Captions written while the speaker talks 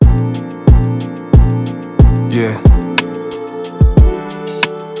Yeah.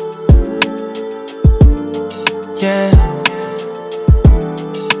 Yeah.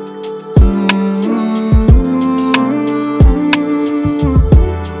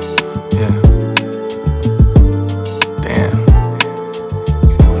 Yeah. Damn.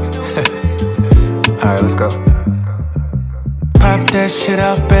 Alright, let's go. Pop that shit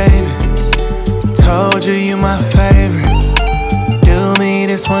off, baby. Told you you my favorite. Do me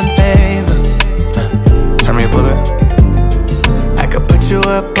this one favor. Turn me up a little bit. I could put you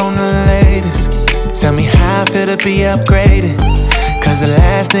up on the latest. Tell me how I feel to be upgraded. Cause the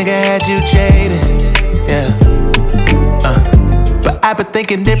last nigga had you jaded. Yeah. But I've been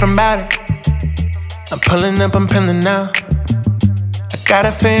thinking different about it. I'm pulling up, I'm peeling out. I got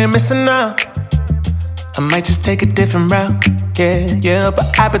a fear missing out. I might just take a different route. Yeah,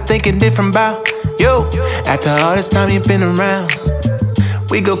 but I've been thinking different about you. After all this time you've been around,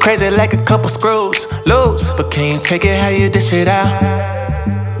 we go crazy like a couple screws loose. But can you take it how you dish it out?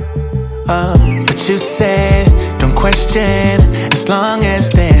 But you said, don't question, as long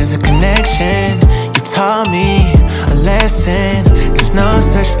as there's a connection. You taught me a lesson. There's no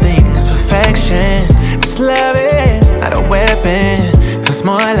such thing as perfection. This love is not a weapon, feels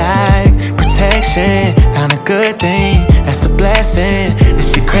more like protection. Found a good thing, that's a blessing.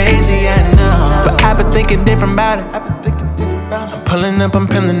 This shit crazy, I know, but I've been thinking different about it. I'm pulling up, I'm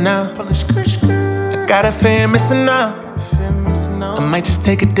peeling out. I got a fear missing out. I might just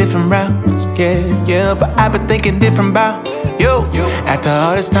take a different route. Yeah, but I've been thinking different about you. After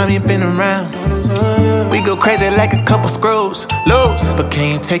all this time you've been around, we go crazy like a couple screws loose. But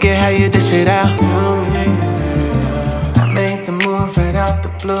can you take it how you dish it out? I made the move right out the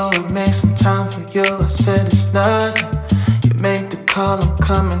blue. It made some time for you. I said it's nothing. You made the call, I'm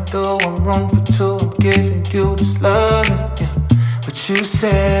coming through. I'm room for two, I'm giving you this loving. Yeah. But you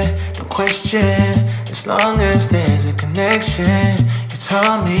said, don't question, as long as there's a connection. You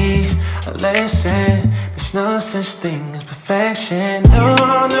taught me a lesson. There's no such thing as perfection. No.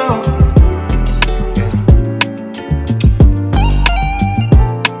 Yeah.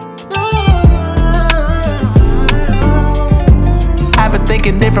 I've been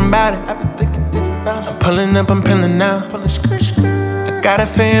thinking different about it. I'm pulling up, I'm peeling out. I got a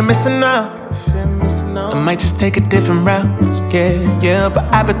fear missing out. I might just take a different route. Yeah, but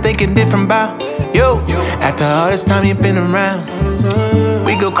I've been thinking different about you. After all this time you've been around,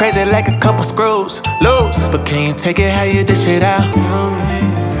 we go crazy like a couple screws loose. But can you take it how you dish it out?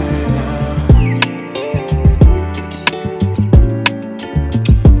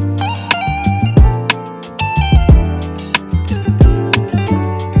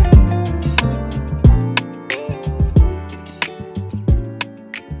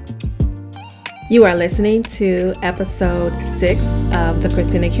 You are listening to episode 6 of the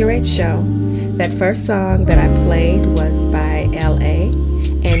ChristinaCurates Show. That first song that I played was by L.A.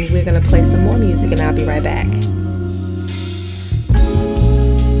 and we're going to play some more music and I'll be right back.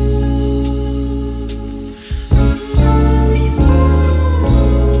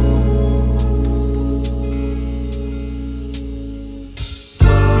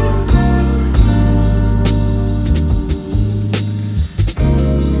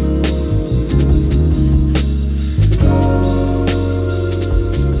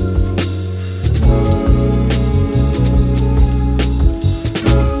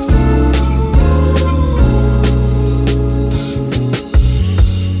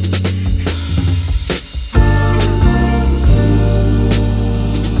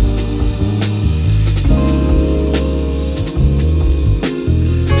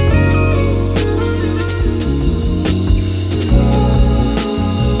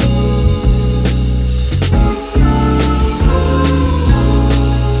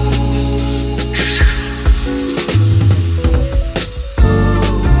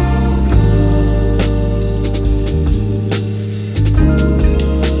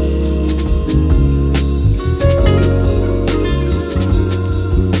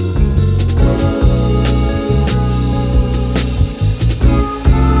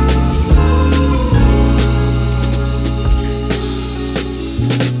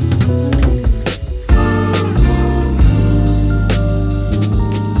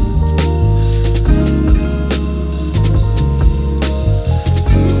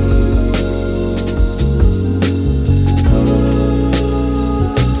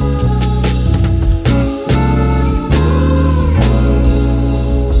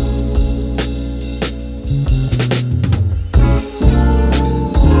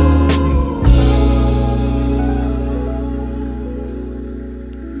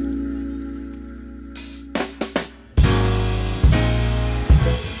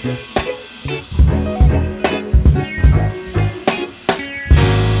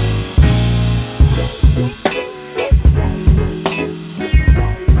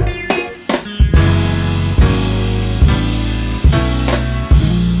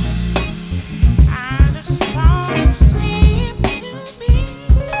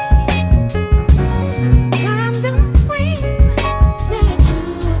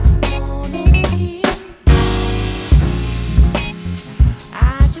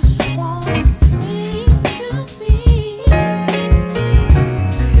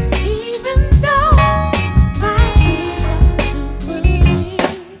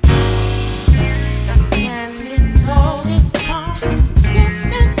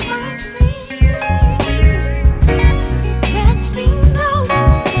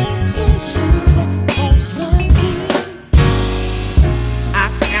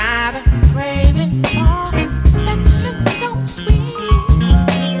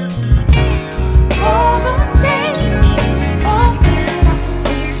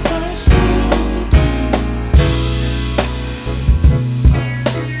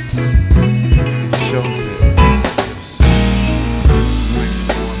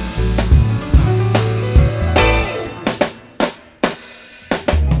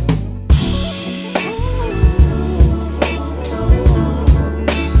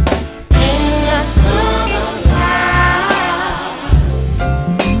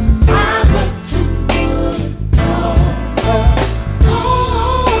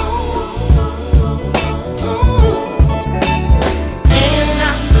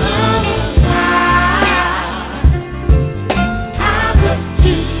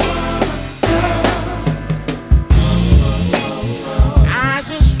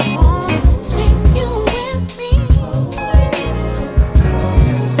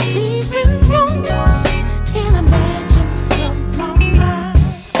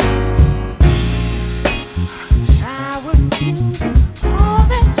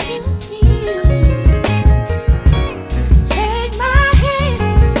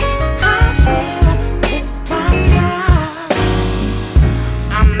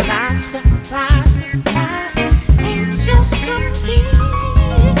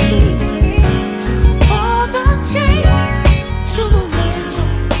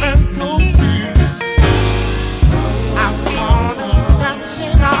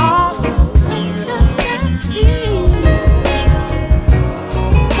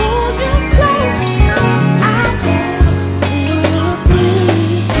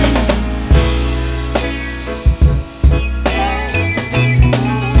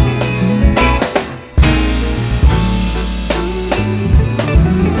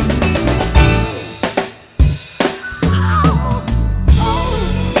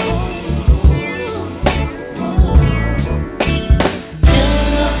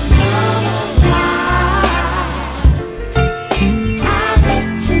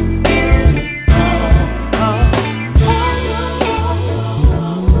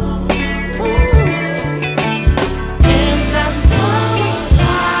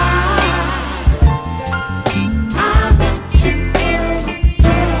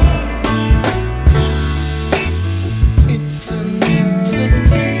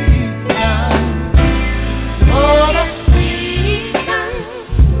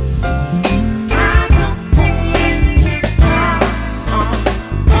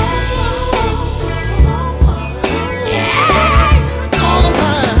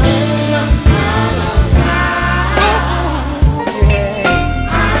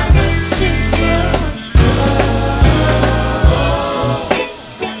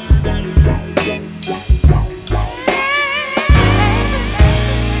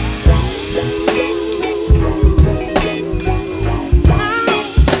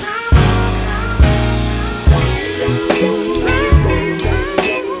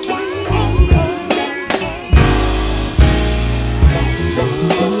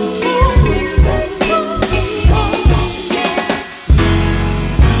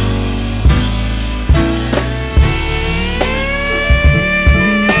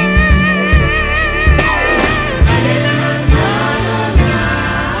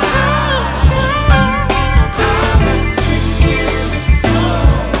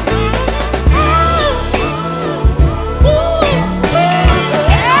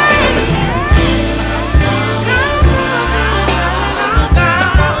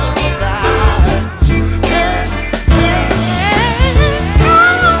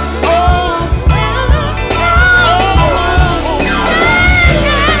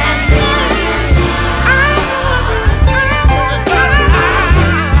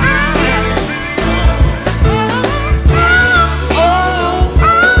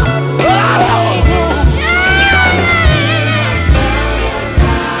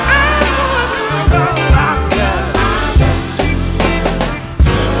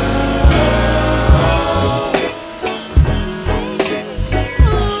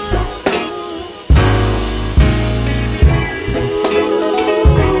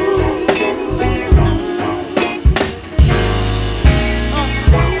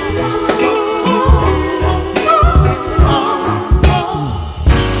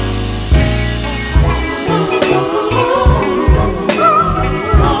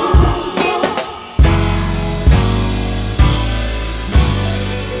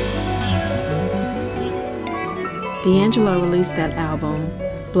 D'Angelo released that album,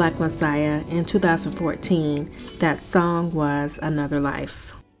 Black Messiah, in 2014. That song was Another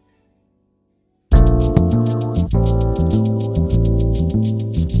Life.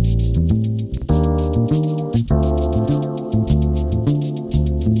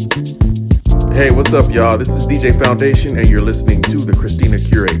 Hey, what's up, y'all? This is DJ Foundation, and you're listening to the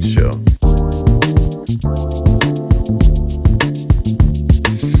ChristinaCurates Show.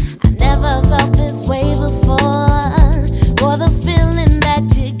 I never felt this way before. For the feeling that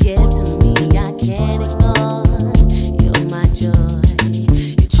you give to me, I can't ignore. You're my joy.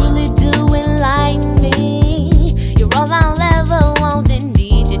 You truly do enlighten me. You're all I'll ever want and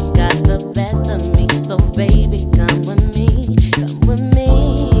need. You got the best of me. So baby, come with me. Come with me.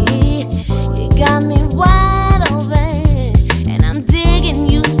 Got me wide open, and I'm digging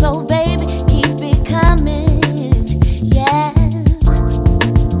you, so baby, keep it coming, yeah.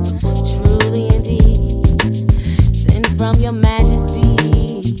 Truly indeed, sent from your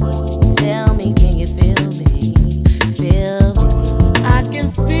majesty. Tell me, can you feel me? Feel me? I can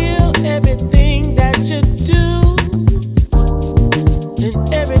feel everything that you do,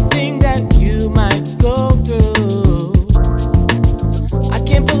 and everything that you might go through. I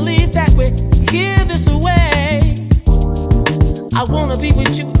can't believe that we're give this away. I wanna be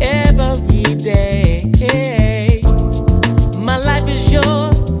with you every day. My life is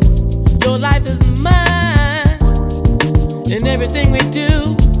yours, your life is mine, and everything we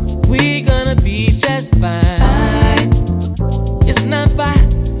do, we gonna be just fine. It's not by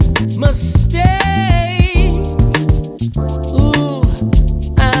mistake. Ooh,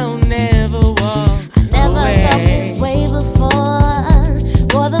 I'll never walk I never away. felt this way before.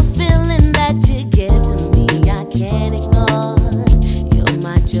 For the feeling that you give to me, I can't ignore. You're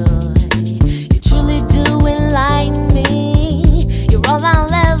my joy. You truly do enlighten me. You're all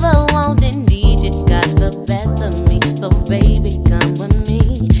I'll ever want and need. You got the best of me. So baby, come with me.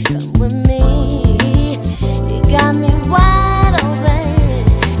 Come with me. You got me wide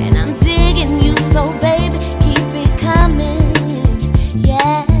open, and I'm digging you, so baby, keep it coming.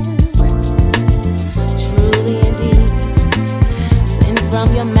 Yeah. Truly indeed, sent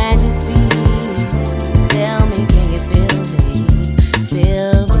from your majesty. Tell me, can you feel me?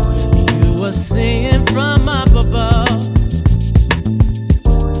 Feel me? You were singing from up above.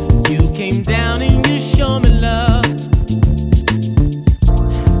 You came down and you showed me love.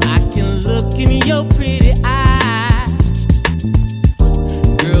 I can look in your pretty eyes.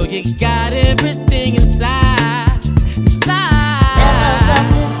 Girl, you got everything inside. Never felt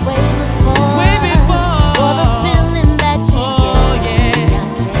this way before. Way before. For the feeling that you Oh, give yeah. me, I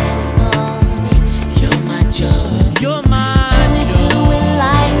can't ignore. You're my joy. You're my Truly do joy.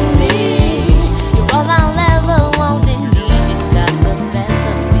 enlighten me. You're all I'll ever want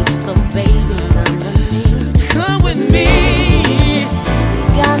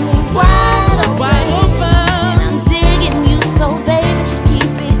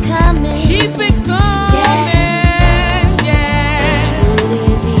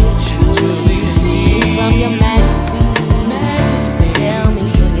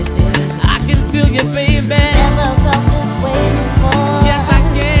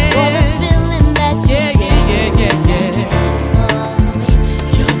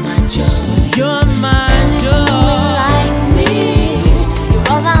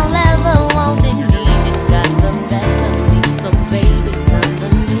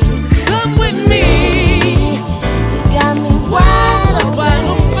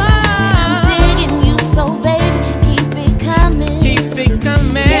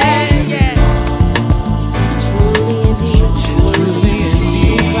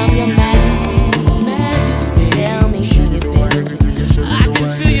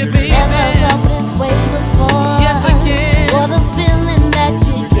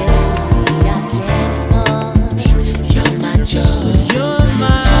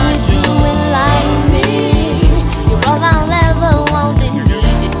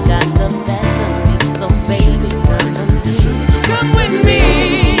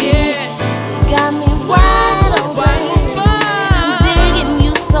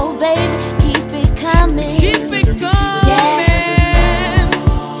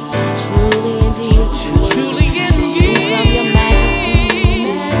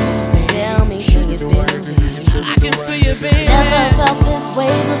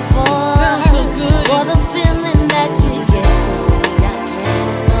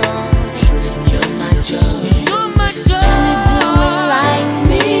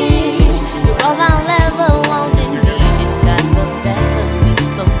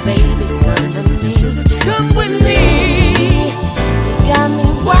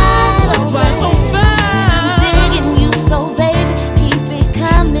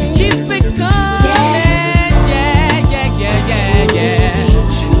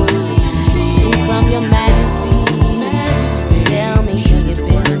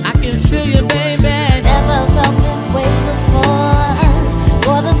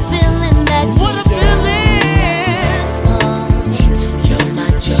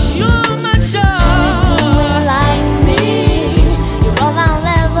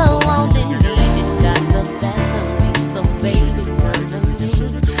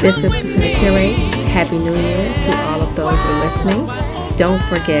This is Christina Curates. Happy New Year to all of those who are listening. Don't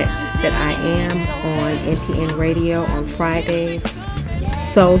forget that I am on NPN Radio on Fridays,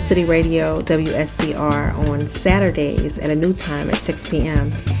 Soul City Radio WSCR on Saturdays at a new time at 6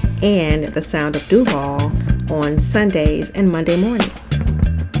 p.m., and The Sound of Duval on Sundays and Monday morning.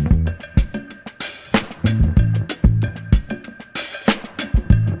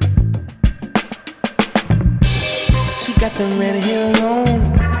 She got the red hair on,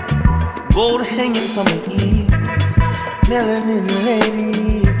 gold hanging from her ears, melanin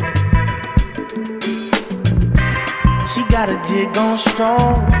lady. She got a jig on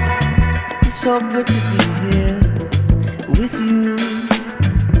strong. It's so good to be here with you.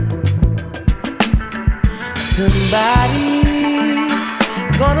 Somebody's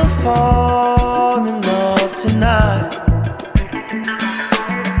gonna fall in love tonight.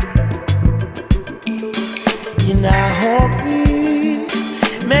 And I hope we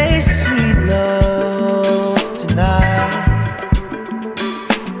make sweet love tonight.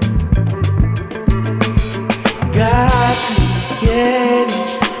 God created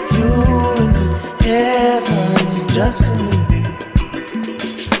you in the heavens just for me,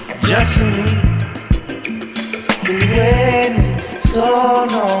 just for me. Been waiting so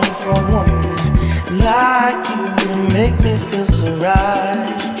long for a woman like you to make me feel so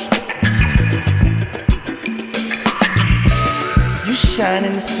right. You shine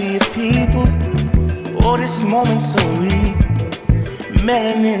in the sea of people. Oh, this moment's so real.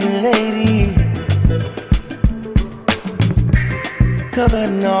 Melanin lady, covered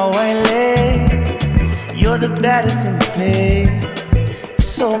in all white lace. You're the baddest in the place.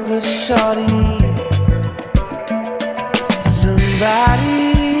 So good, shorty.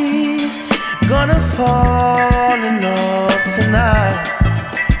 Somebody's gonna fall in love tonight.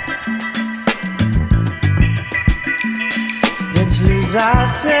 Let's lose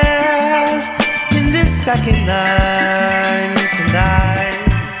ourselves in this second night tonight.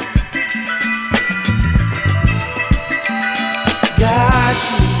 God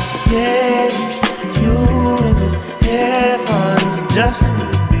created you in the heavens just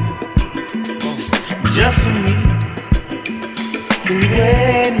for me. Been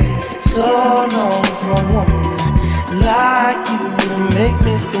waiting so long for a woman like you to make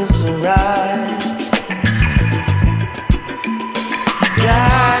me feel so right.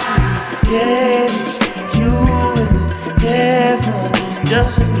 God created you in the heavens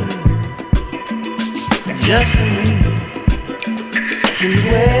just for me, just for me. Been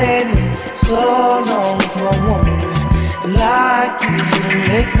waiting so long for a woman like you to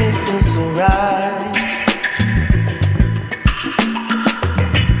make me feel so right.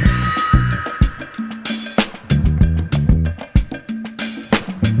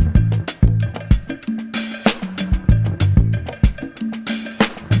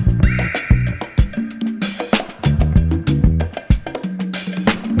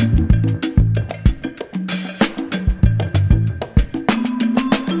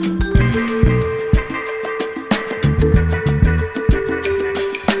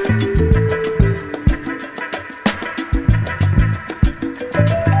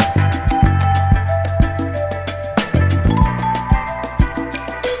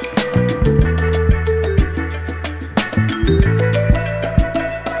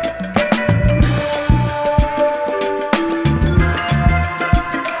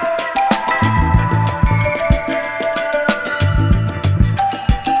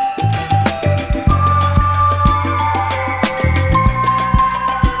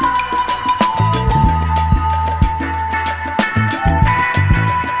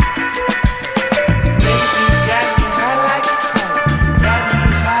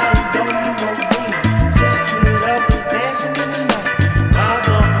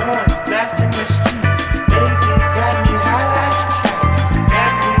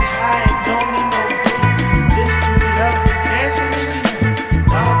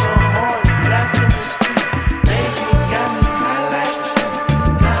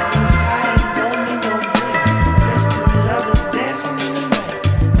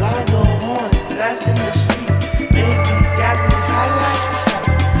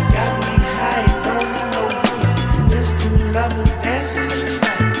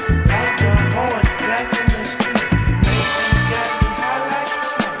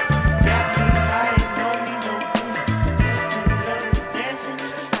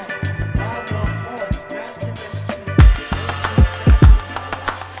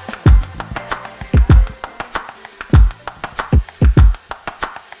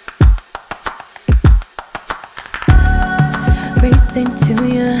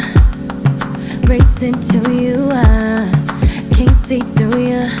 Racing to you, I can't see through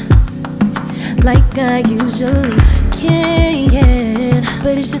ya like I usually can.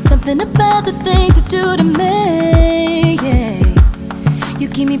 But it's just something about the things you do to me, yeah. You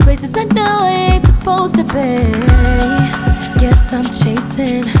keep me places I know I ain't supposed to be. Guess I'm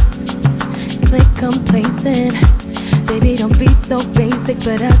chasing, slick complacent. Baby, don't be so basic,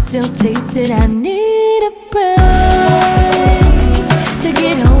 but I still taste it. I need a break to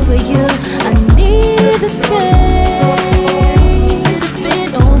get over you. I need the space, it's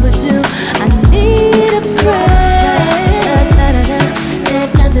been overdue. I need a break.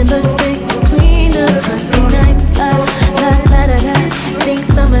 There's nothing but space between us. Must be nice. Think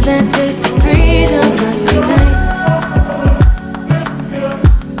some of that taste of freedom must be nice.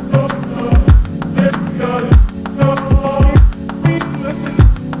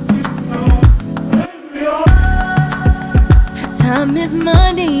 Time is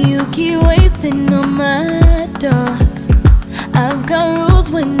money, you keep wasting on my door. I've got rules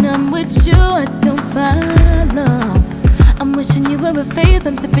when I'm with you, I don't follow. I'm wishing you were a phase,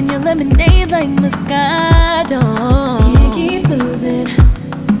 I'm sipping your lemonade like Moscato. Can't keep losing,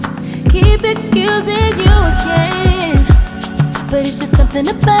 keep excusing you again. But it's just something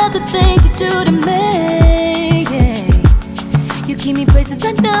about the things you do to me, yeah. You keep me places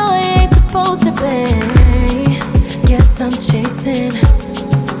I know I ain't supposed to be. Guess I'm chasing,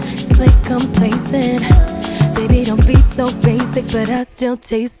 slick complacent. Baby, don't be so basic, but I still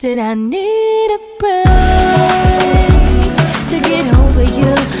taste it. I need a break to get over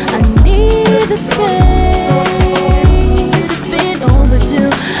you. I need the space, it's been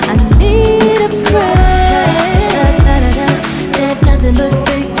overdue. I need a break. There's nothing but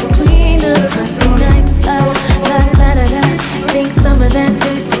space between us. Must be nice. Think some of that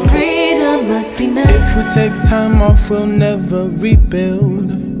taste of freedom must be nice. If we take time off, we'll never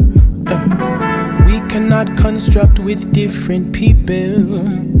rebuild. We cannot construct with different people.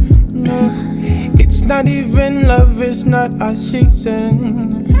 It's not even love, it's not our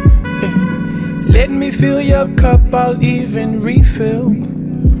season. Let me fill your cup, I'll even refill.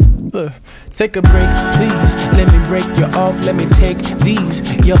 Take a break, please. Let me break you off, let me take these.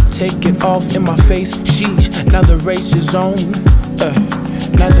 Yup, take it off in my face, sheesh. Now the race is on.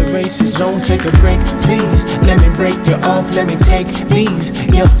 Now the race is on. Take a break, please. Let me break you off, let me take these.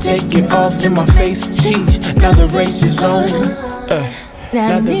 Yup, take it off in my face, sheesh. Now the race is on.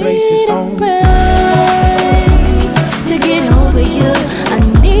 Now the race is on. To get over you, I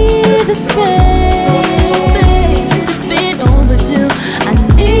need the space. It's been overdue. I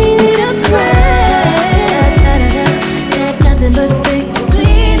need a break. There's nothing but space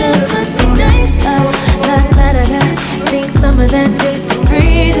between us. Must be nice. Think some of that taste of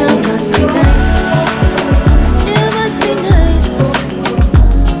freedom must be nice. It must be nice.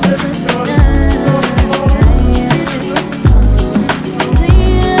 It must be nice.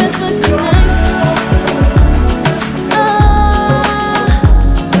 It must be nice.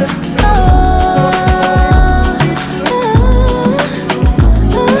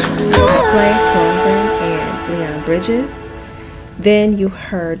 Bridges. Then you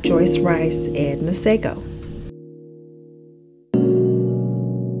heard Joyce Rice and Masego.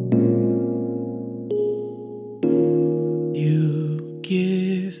 You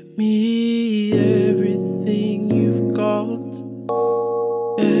give me everything you've got,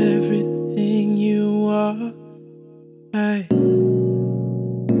 everything you are. Hey.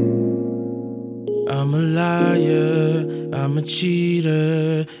 I'm a liar, I'm a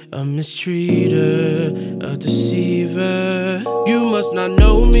cheater, a mistreater, a deceiver. You must not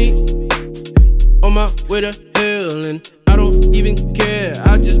know me. On my way to hell, and I don't even care.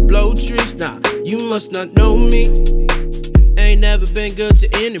 I just blow tricks. Nah, you must not know me. Ain't never been good to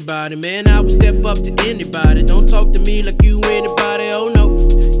anybody, man. I would step up to anybody. Don't talk to me like you anybody. Oh no.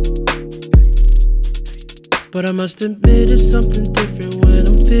 But I must admit it's something different when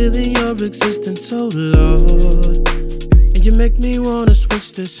I'm feeling your existence, oh Lord. And you make me wanna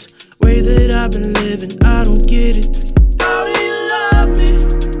switch this way that I've been living. I don't get it. How do you love me?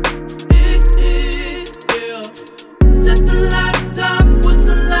 Yeah. Set the lifetime, what's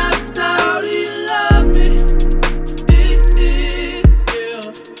the lifestyle? How do you love me? Yeah.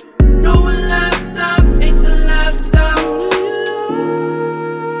 Knowing lifetime ain't the lifestyle.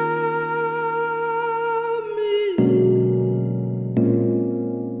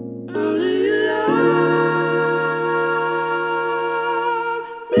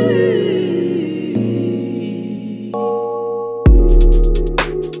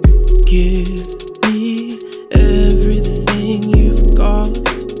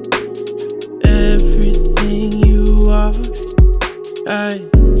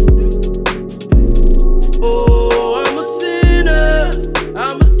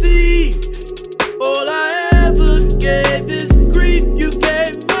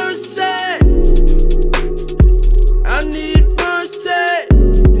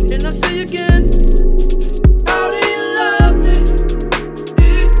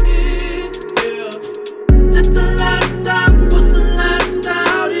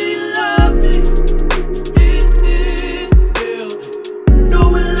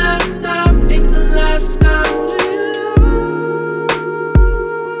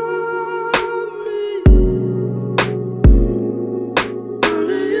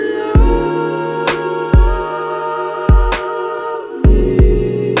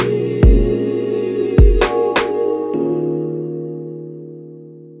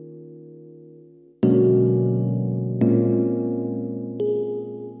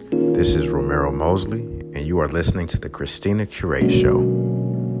 This is Romero Mosley, and you are listening to the ChristinaCurates Show.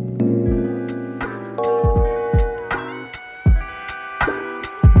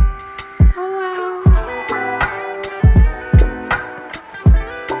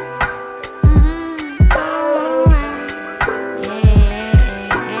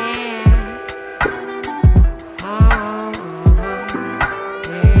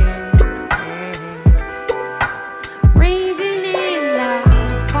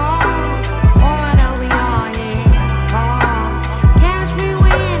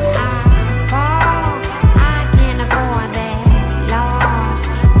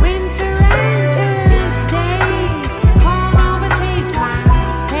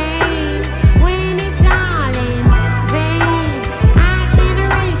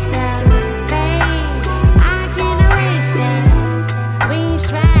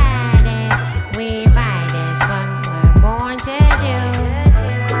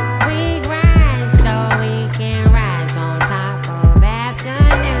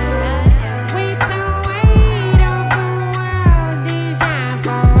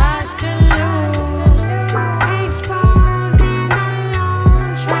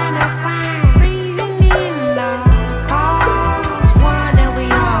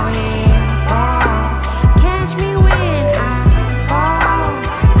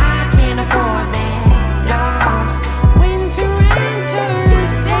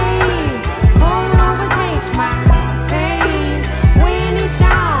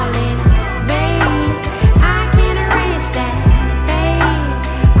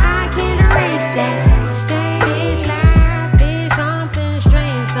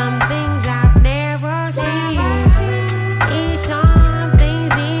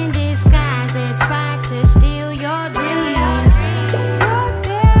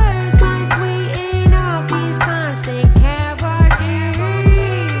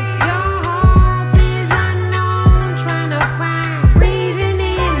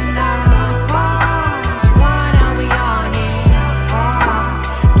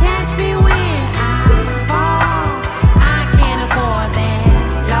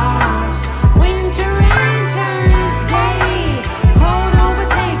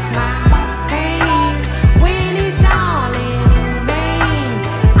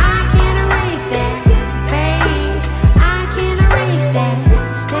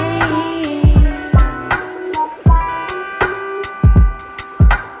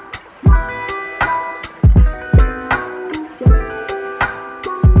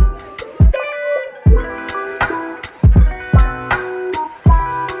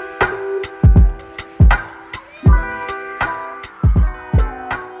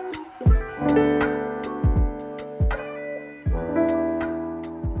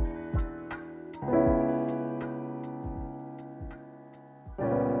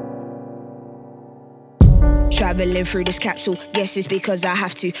 Traveling through this capsule, guess it's because I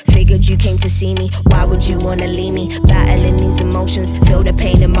have to. Figured you came to see me, why would you wanna leave me? Battling these emotions, feel the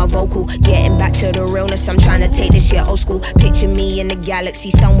pain in my vocal. Getting back to the realness, I'm trying to take this shit old school. Picture me in the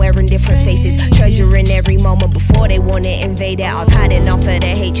galaxy, somewhere in different spaces. Treasuring every moment before they wanna invade it. I've had enough of the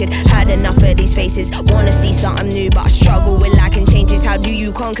hatred, had enough of these faces. Wanna see something new, but I struggle with liking changes. How do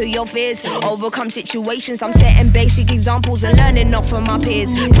you conquer your fears? Overcome situations, I'm setting basic examples and learning off of my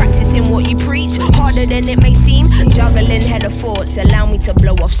peers. Practicing what you preach, harder than it may seem. Juggling hella thoughts, allow me to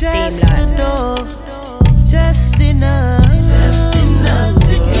blow off steam just enough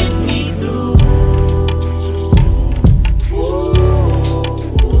to get me through.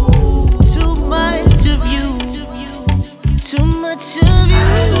 Too much of you, too much of you. I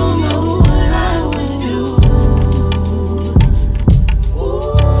don't know what I would do.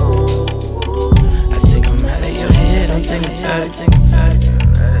 I think I'm out of your head, I'm thinking about it. Out of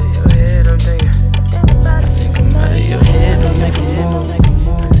your head, I'm thinking. Out of your head, don't make a move.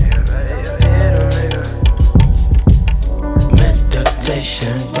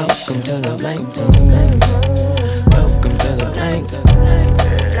 Meditation, welcome to the blank. Welcome to the blank.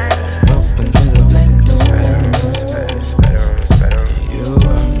 Welcome to the blank. You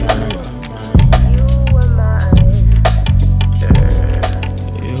are mine.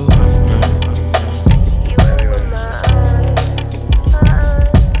 You are mine.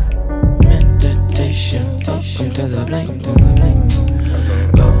 Meditation, welcome to the blank.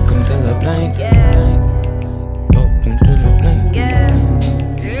 Welcome to the blank. Welcome to the blank.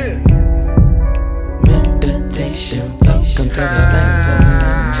 Meditation, welcome to the blank.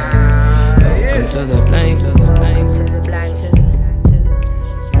 Welcome to the blank. To the blank. To the blank.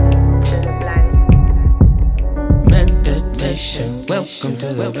 To the blank. Meditation, welcome to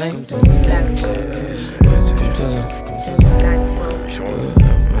the blank. Welcome to the blank.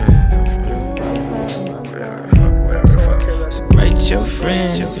 your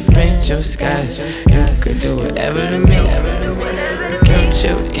friends, you paint your skies. You could do whatever to me. Count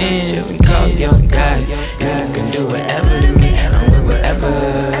your ends and call your guys. You can do whatever to me. I'm with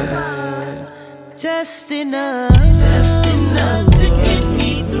whatever. Just enough to get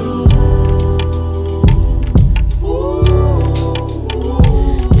me through.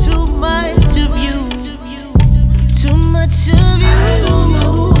 Too much of you, too much of you. I don't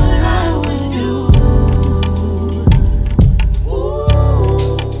know what I would do.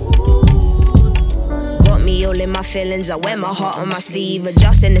 Got me all in my feelings, I wear my heart on my sleeve.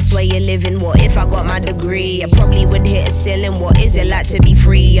 Adjusting this way you're living. What if I got my degree? I probably would hit a ceiling. What is it like to be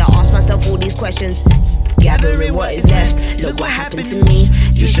free? I ask myself all these questions, gathering what is left. Look what happened to me.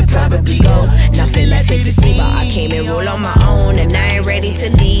 You should probably go. Nothing left here to see, but I came here all on my own, and I ain't ready to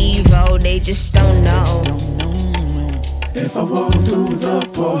leave. Oh, they just don't know. If I walk through the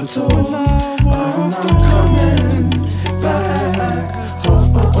portal, I'm not coming back.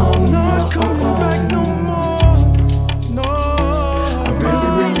 Not coming back no more. No. I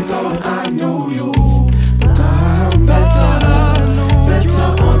really thought I knew you, but I'm better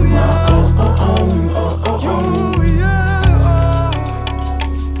on my own.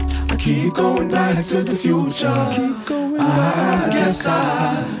 I keep going back to the future. I guess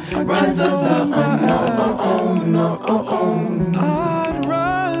I'd rather the unknown. I'd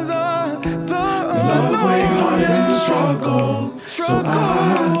rather the love way harder than the struggle. So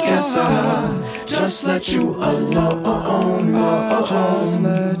I guess I'll just let you alone.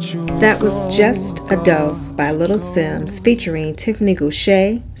 That was Just a Dose by Little Sims featuring Tiffany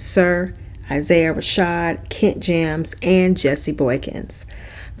Goucher, Sir, Isaiah Rashad, Kent Jams, and Jesse Boykins.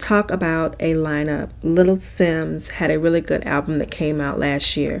 Talk about a lineup. Little Sims had a really good album that came out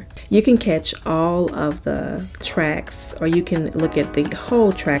last year. You can catch all of the tracks, or you can look at the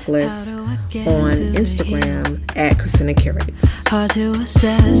whole track list on Instagram at ChristinaCurates. Hard to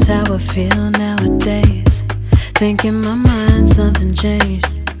assess how I feel nowadays. Think in my mind something changed.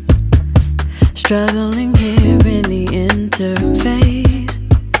 Struggling here in the interim phase,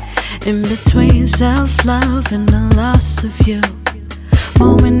 in between self-love and the loss of you.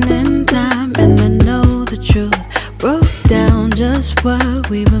 Moment in time, and I know the truth. Wrote down just what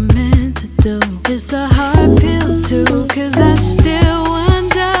we were meant to do. It's a hard pill too, 'cause I still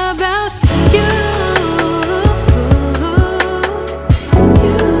wonder about you.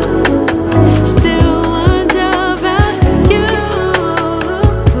 Still wonder about you.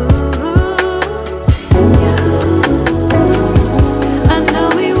 I know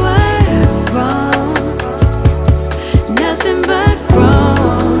we were wrong, nothing but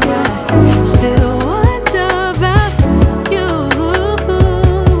wrong, yeah. Still wonder about you.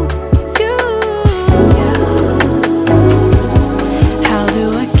 How do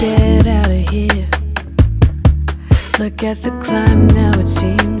I get out of here? Look at the climb now, it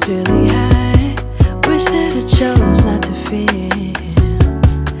seems really high. Wish that I chose not to fear.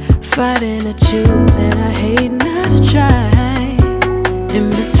 Fighting to choose, and I hate not to try. In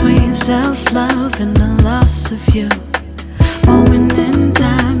between self-love and the loss of you. Moment in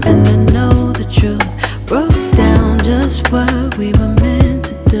time, and I know the truth. Wrote down just what we were meant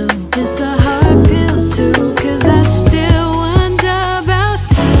to do. It's a hard pill too, 'cause I still wonder about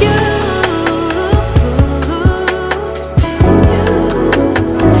you.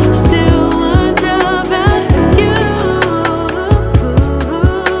 Still wonder about you.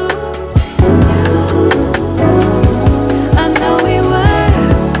 I know we were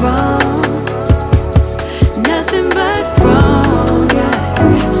wrong, nothing but wrong, yeah.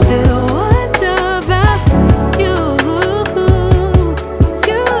 Still wonder about you.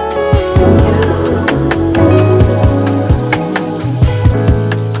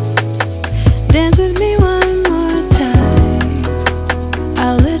 Dance with me one more time,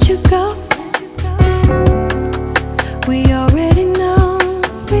 I'll let you go. We already know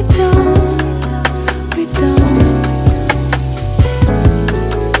we don't.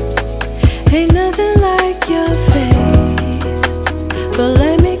 Ain't nothing like your face, but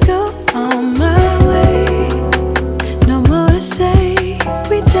let me go on my way. No more to say,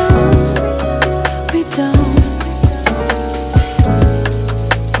 we don't.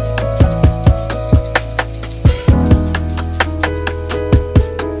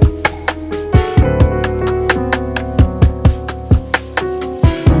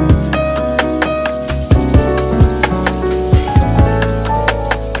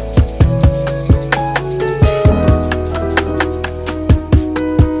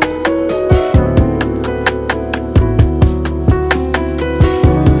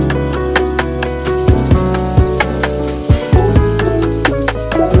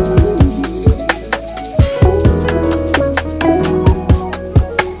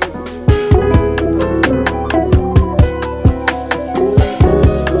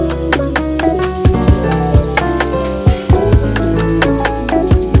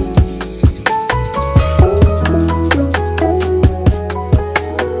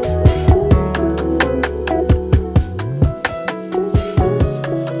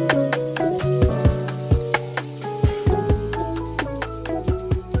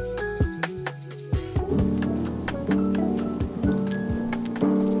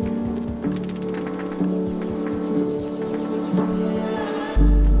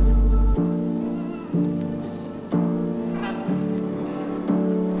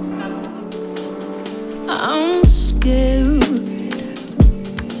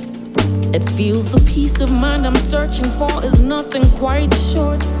 peace of mind I'm searching for is nothing quite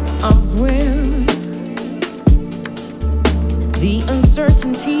short of rare. The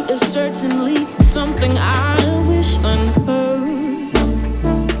uncertainty is certainly something I wish unheard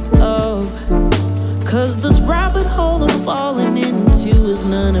of. 'Cause this rabbit hole I'm falling into is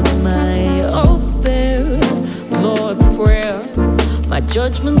none of my affair. Lord, prayer, my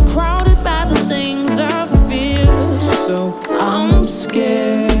judgment's crowded by the things I fear. So I'm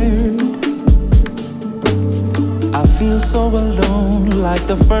scared. I feel so alone, like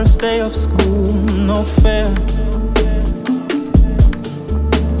the first day of school, no fair.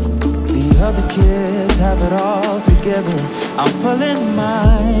 The other kids have it all together, I'm pulling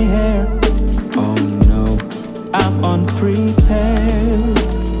my hair. Oh no, I'm unprepared.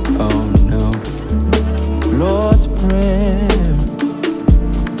 Oh no, Lord's Prayer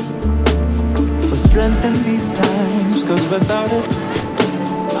for strength in these times, 'cause without it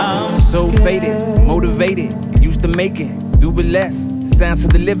I'm so faded, motivated, used to make it, do it less, signs to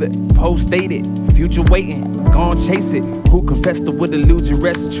deliver, post-dated, future waiting, gon' chase it. Who confessed to with illusion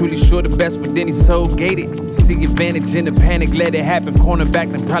rest, truly sure the best, but then he's so gated. See advantage in the panic, let it happen,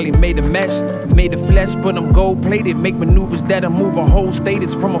 cornerback then probably made a mesh, made a flesh, but I'm gold-plated, make maneuvers that'll move a whole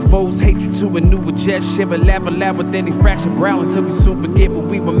status, from a foe's hatred to a new jest, shiver, laugh, but then he fractured brow until we soon forget what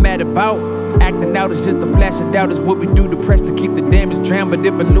we were mad about. Acting out is just a flash of doubt, is what we do to press to keep the damage drowned. But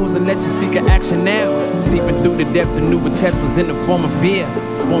it balloons unless you seek an action now. Seeping through the depths of new test was in the form of fear.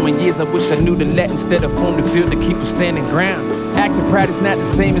 Former years I wish I knew to let instead of form the field to keep us standing ground. Acting proud is not the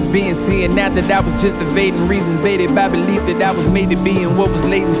same as being seen. Now that I was just evading reasons, baited by belief that I was made to be and what was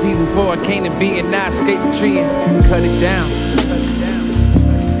late in season 4 I came to be, and now I escaped the tree and cut it down.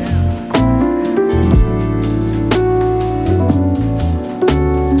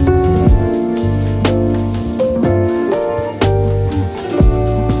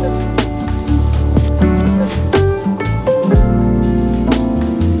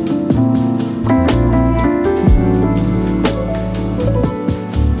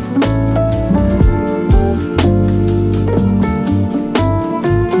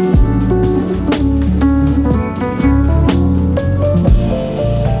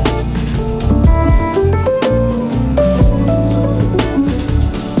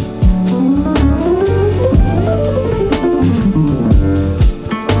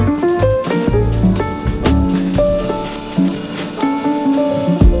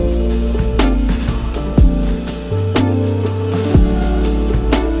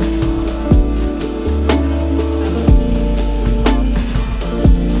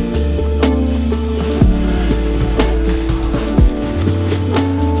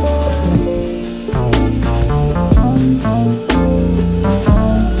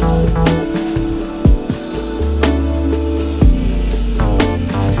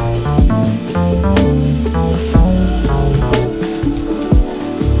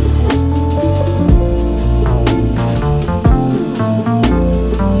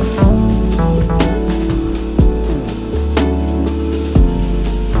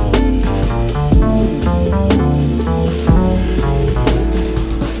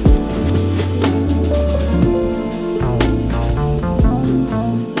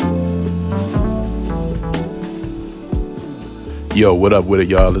 Yo, what up with it,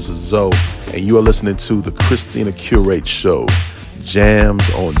 y'all? This is Zoe, and you are listening to the ChristinaCurates Show, Jams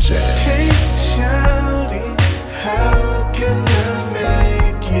on Jams. Hey, shawty, how can I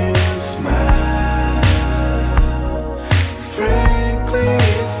make you smile? Frankly,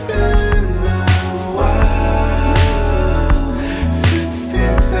 it's been a while since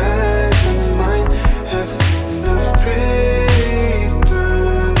these eyes of mine have seen those pretty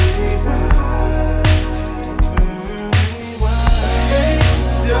pearly white. Hey,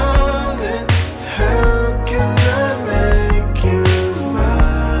 darling, how can I make you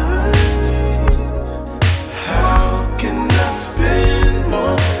mine?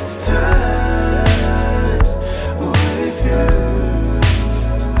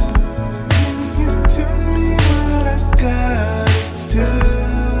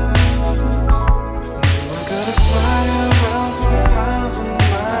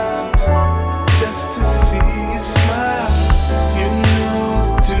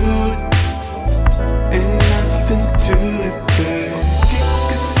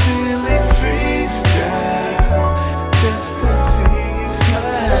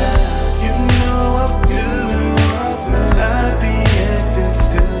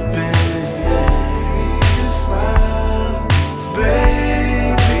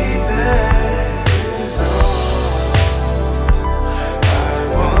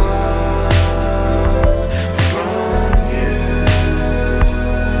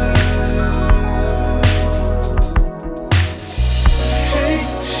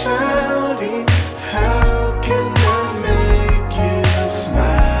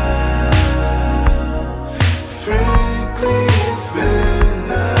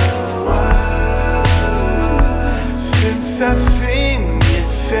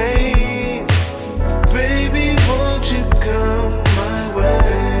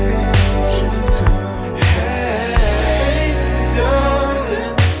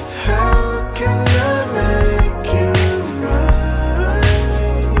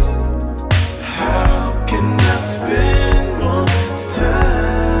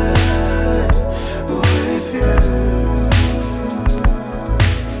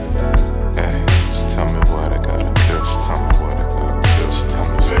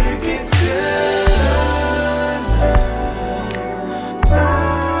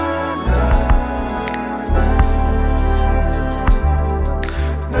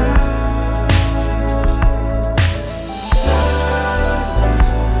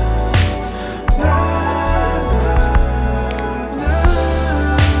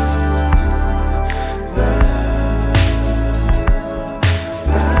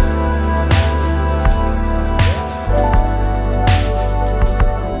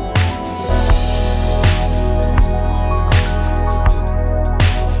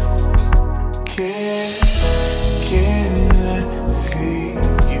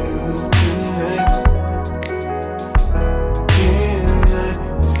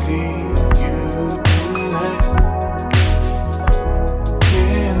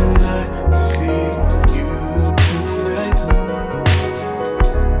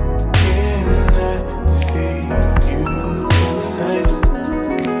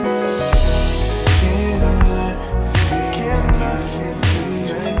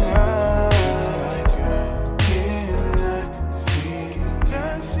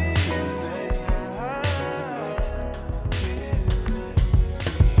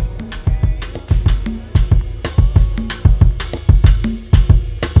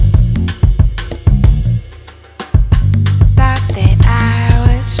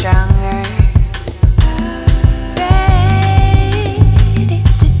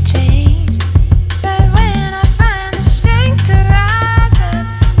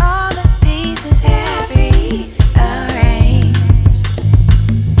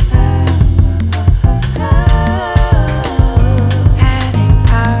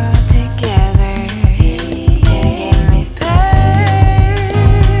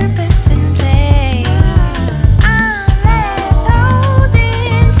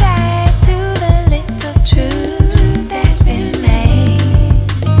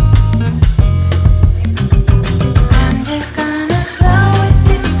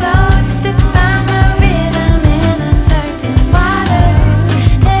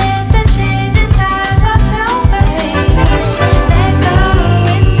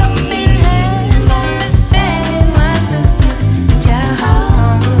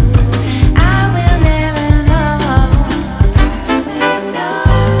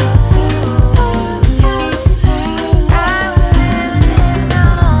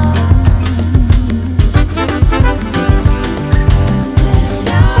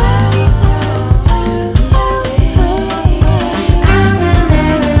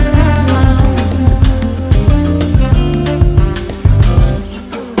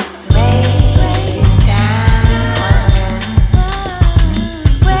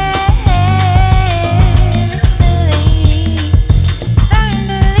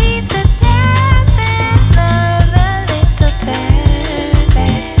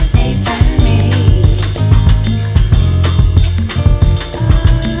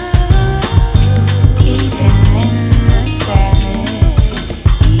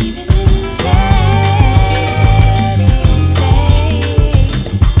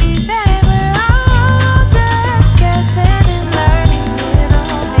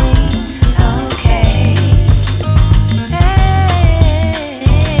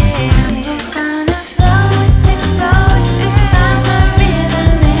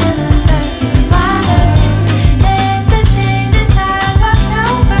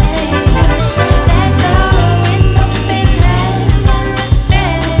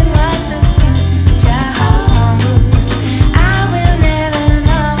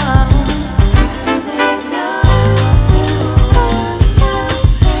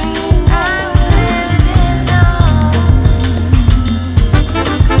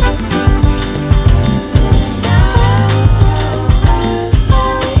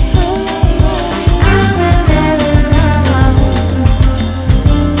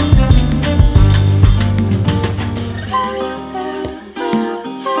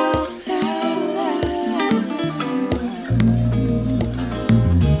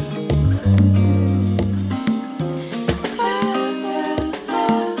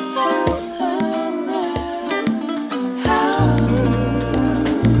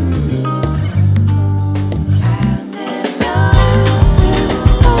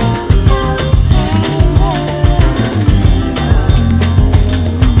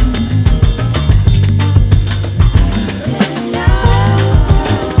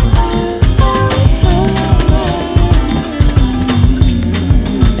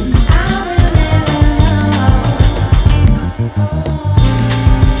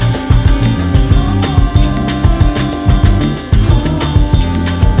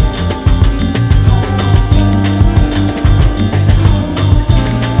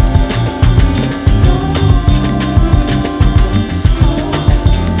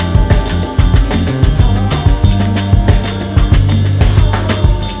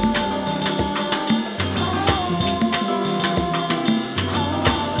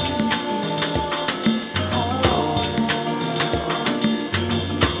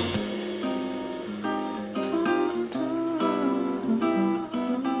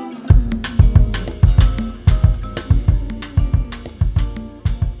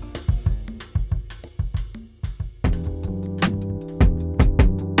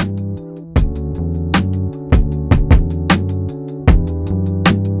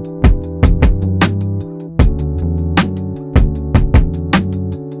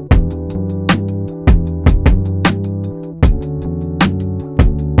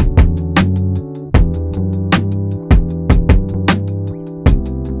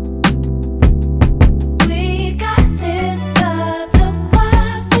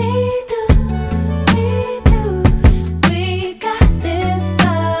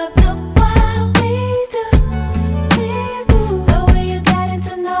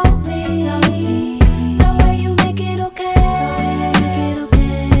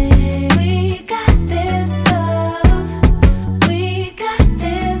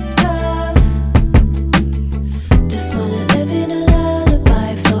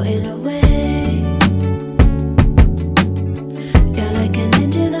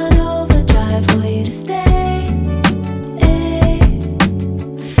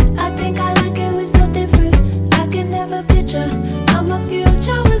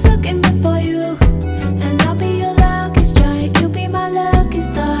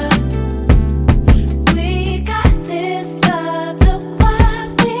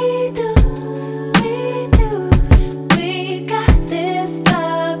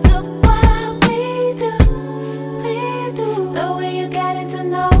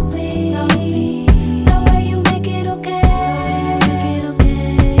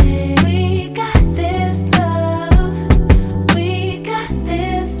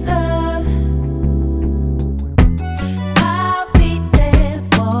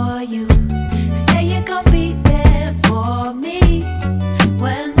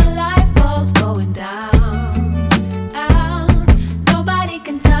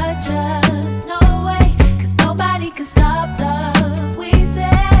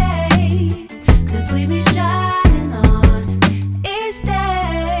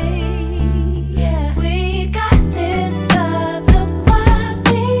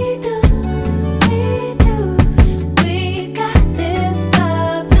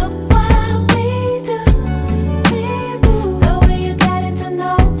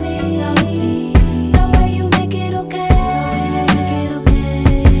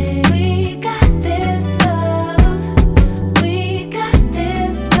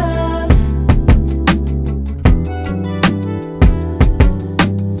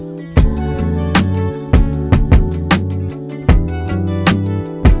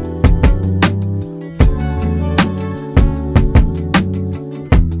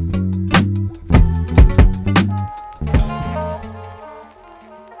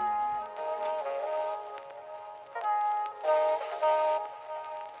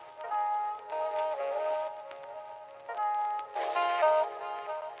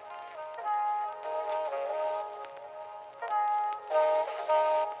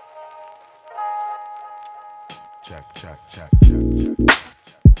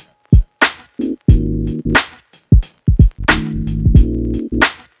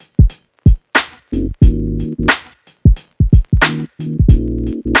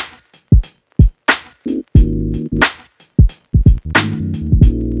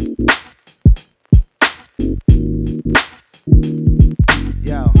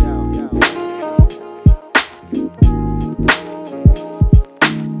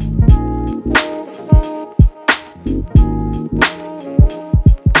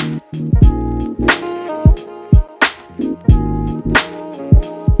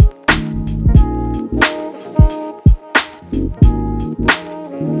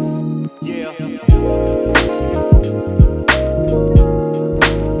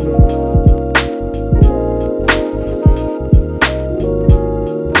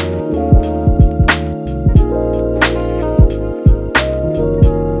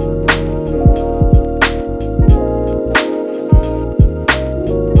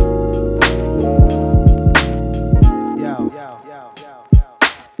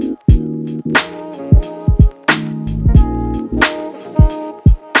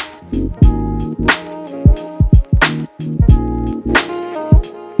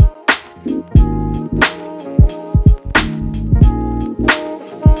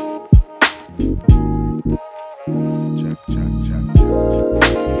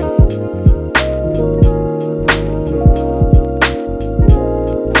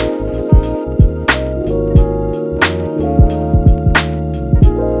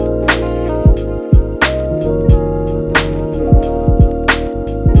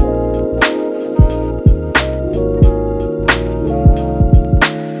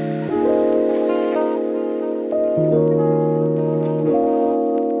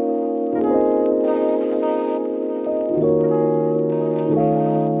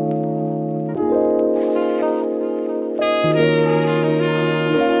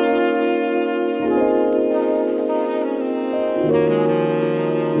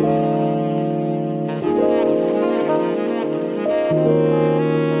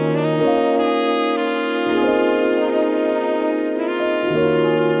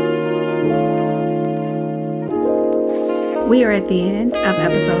 We are at the end of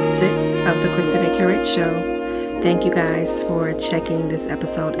episode 6 of the ChristinaCurates Show. Thank you guys for checking this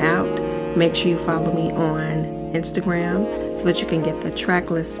episode out. Make sure you follow me on Instagram so that you can get the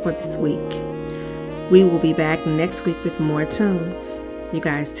track list for this week. We will be back next week with more tunes. You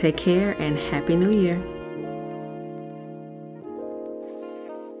guys take care and Happy New Year.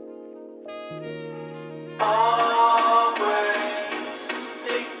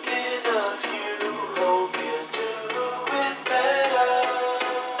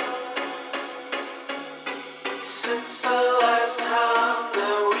 Since the last time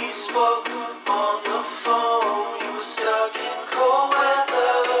that we spoke on the phone, you were stuck in cold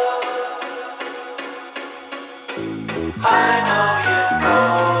weather. I know you're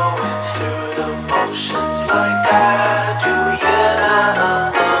going through the motions.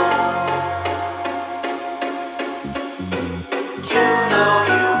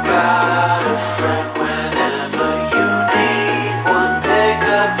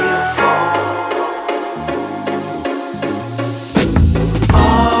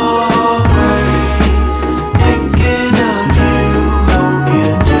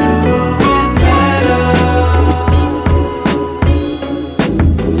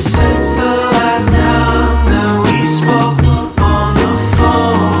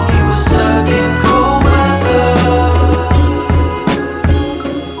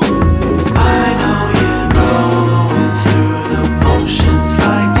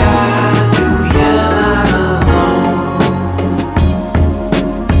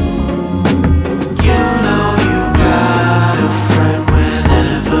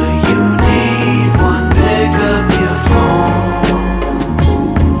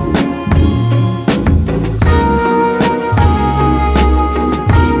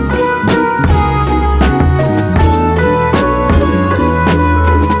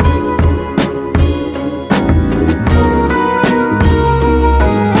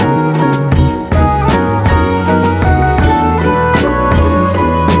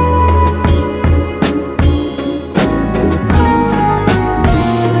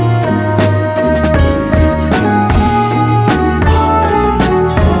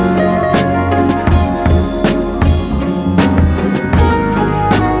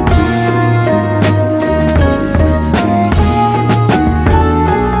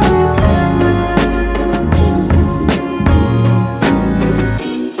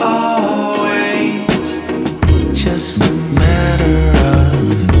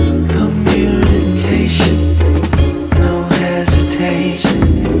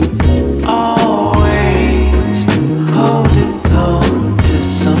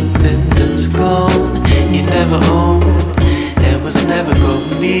 that's gone, you never owned, and was never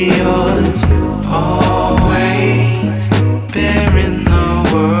gonna be yours. Always bearing